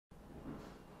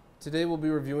Today we'll be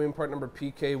reviewing part number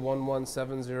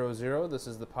PK11700. This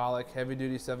is the Pollak Heavy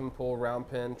Duty 7-pole round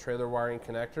pin trailer wiring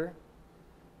connector.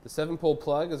 The 7-pole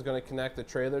plug is going to connect the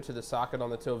trailer to the socket on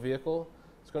the tow vehicle.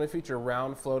 It's going to feature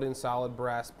round floating solid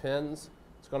brass pins.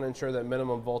 It's going to ensure that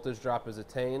minimum voltage drop is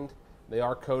attained. They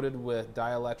are coated with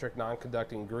dielectric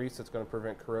non-conducting grease that's going to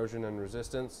prevent corrosion and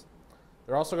resistance.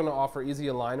 They're also going to offer easy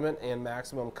alignment and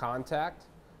maximum contact.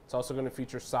 It's also going to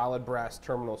feature solid brass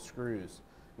terminal screws.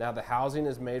 Now the housing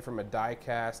is made from a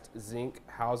die-cast zinc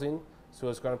housing, so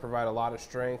it's going to provide a lot of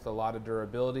strength, a lot of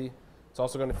durability. It's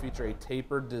also going to feature a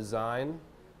tapered design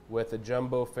with a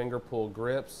jumbo finger pull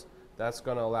grips. That's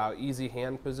going to allow easy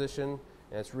hand position,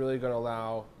 and it's really going to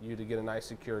allow you to get a nice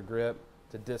secure grip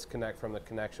to disconnect from the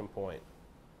connection point.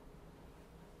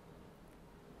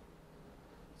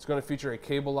 It's going to feature a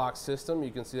cable lock system.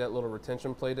 You can see that little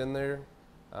retention plate in there.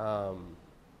 And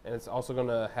it's also going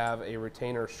to have a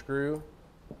retainer screw.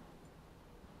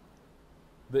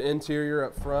 The interior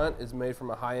up front is made from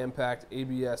a high-impact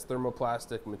ABS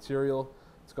thermoplastic material.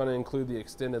 It's going to include the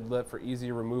extended lip for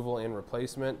easy removal and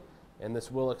replacement, and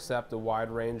this will accept a wide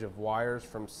range of wires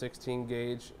from 16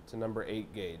 gauge to number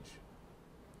 8 gauge.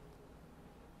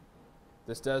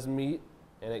 This does meet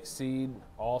and exceed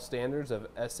all standards of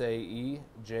SAE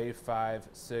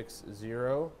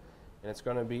J560, and it's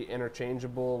going to be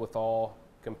interchangeable with all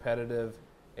competitive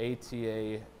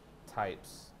ATA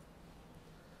types.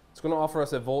 It's going to offer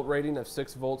us a volt rating of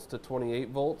 6 volts to 28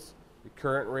 volts, a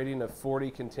current rating of 40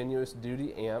 continuous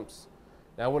duty amps.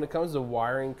 Now when it comes to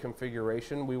wiring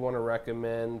configuration, we want to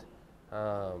recommend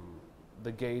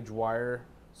the gauge wire.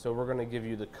 So we're going to give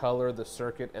you the color, the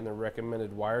circuit, and the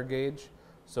recommended wire gauge.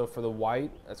 So for the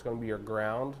white, that's going to be your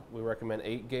ground. We recommend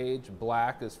 8 gauge.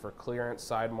 Black is for clearance,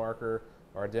 side marker,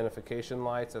 or identification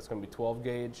lights. That's going to be 12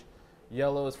 gauge.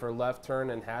 Yellow is for left turn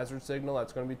and hazard signal.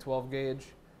 That's going to be 12 gauge.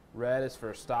 Red is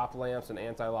for stop lamps and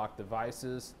anti-lock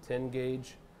devices, 10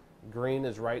 gauge. Green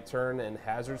is right turn and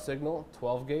hazard signal,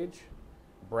 12 gauge.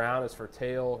 Brown is for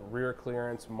tail, rear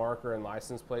clearance, marker, and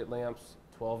license plate lamps,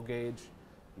 12 gauge.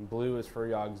 And blue is for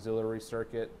your auxiliary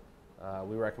circuit.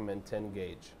 We recommend 10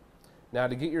 gauge. Now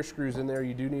to get your screws in there,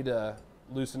 you do need to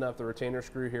loosen up the retainer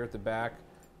screw here at the back.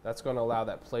 That's going to allow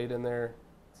that plate in there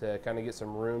to kind of get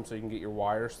some room so you can get your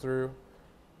wires through.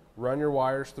 Run your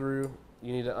wires through.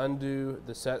 You need to undo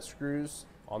the set screws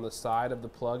on the side of the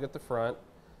plug at the front.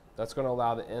 That's going to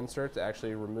allow the insert to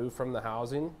actually remove from the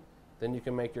housing. Then you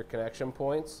can make your connection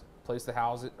points, place the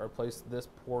housing or place this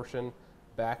portion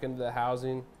back into the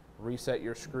housing, reset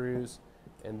your screws,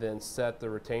 and then set the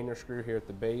retainer screw here at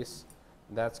the base.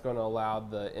 That's going to allow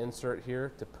the insert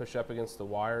here to push up against the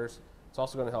wires. It's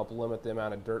also going to help limit the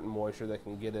amount of dirt and moisture that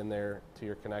can get in there to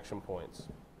your connection points.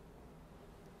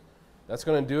 That's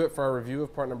going to do it for our review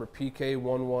of part number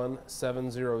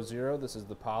PK11700. This is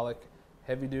the Pollak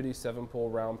Heavy Duty 7-pole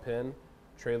round pin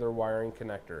trailer wiring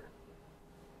connector.